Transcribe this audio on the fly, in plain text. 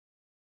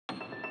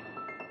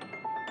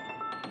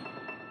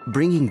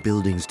Bringing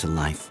buildings to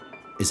life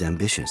is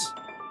ambitious.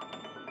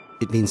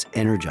 It means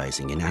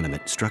energizing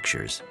inanimate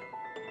structures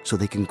so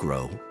they can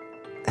grow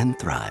and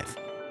thrive.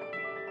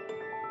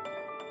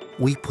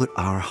 We put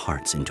our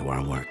hearts into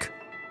our work.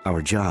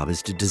 Our job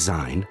is to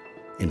design,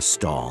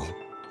 install,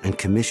 and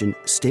commission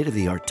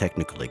state-of-the-art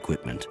technical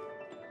equipment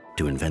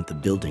to invent the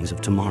buildings of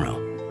tomorrow.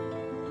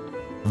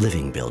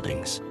 Living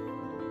buildings.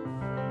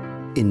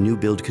 In new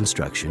build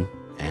construction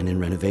and in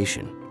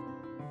renovation,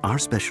 our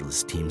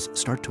specialist teams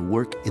start to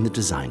work in the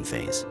design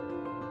phase.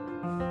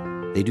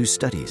 They do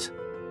studies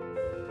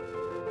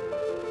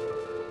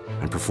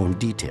and perform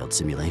detailed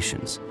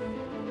simulations,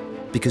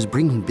 because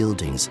bringing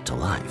buildings to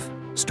life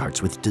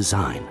starts with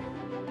design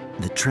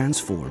that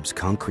transforms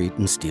concrete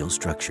and steel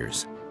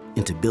structures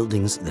into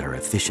buildings that are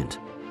efficient,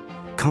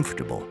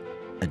 comfortable,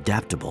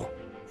 adaptable,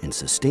 and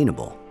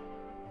sustainable,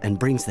 and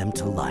brings them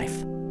to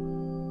life.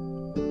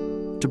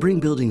 To bring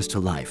buildings to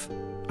life,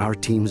 our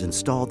teams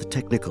install the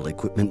technical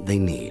equipment they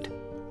need,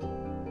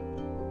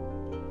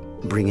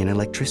 bring in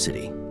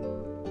electricity,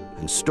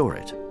 and store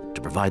it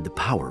to provide the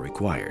power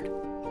required.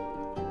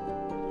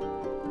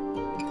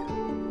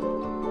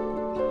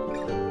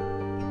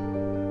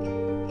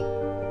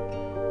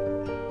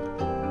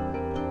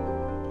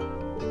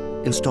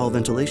 Install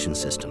ventilation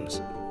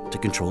systems to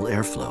control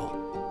airflow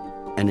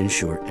and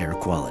ensure air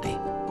quality.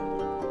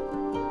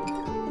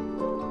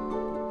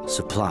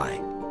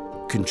 Supply,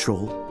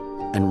 control,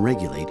 and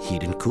regulate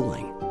heat and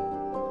cooling.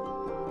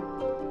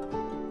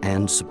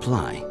 And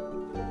supply,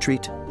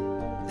 treat,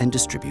 and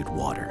distribute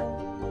water.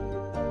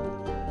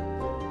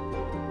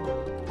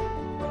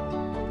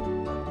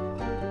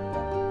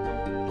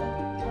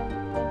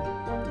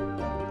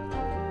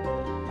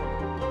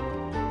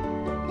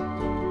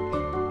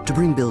 To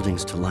bring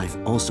buildings to life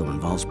also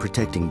involves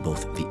protecting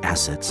both the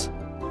assets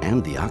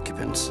and the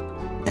occupants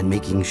and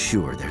making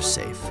sure they're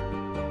safe.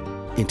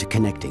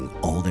 Interconnecting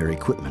all their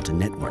equipment and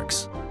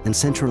networks and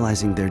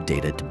centralizing their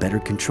data to better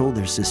control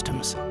their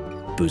systems,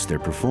 boost their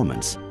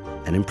performance,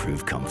 and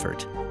improve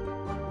comfort.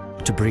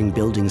 To bring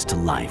buildings to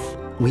life,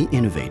 we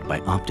innovate by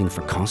opting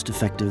for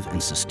cost-effective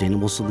and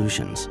sustainable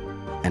solutions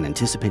and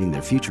anticipating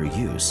their future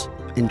use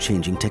in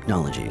changing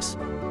technologies.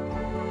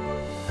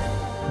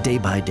 Day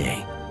by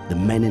day, the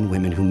men and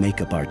women who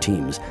make up our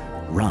teams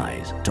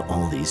rise to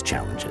all these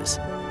challenges,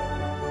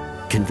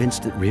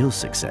 convinced that real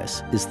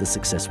success is the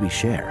success we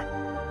share.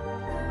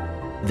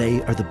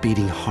 They are the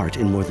beating heart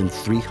in more than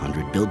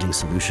 300 Building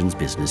Solutions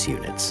business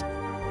units.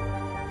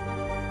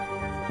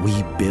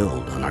 We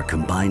build on our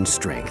combined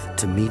strength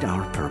to meet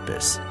our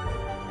purpose,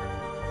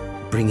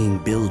 bringing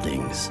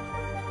buildings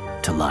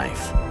to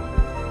life.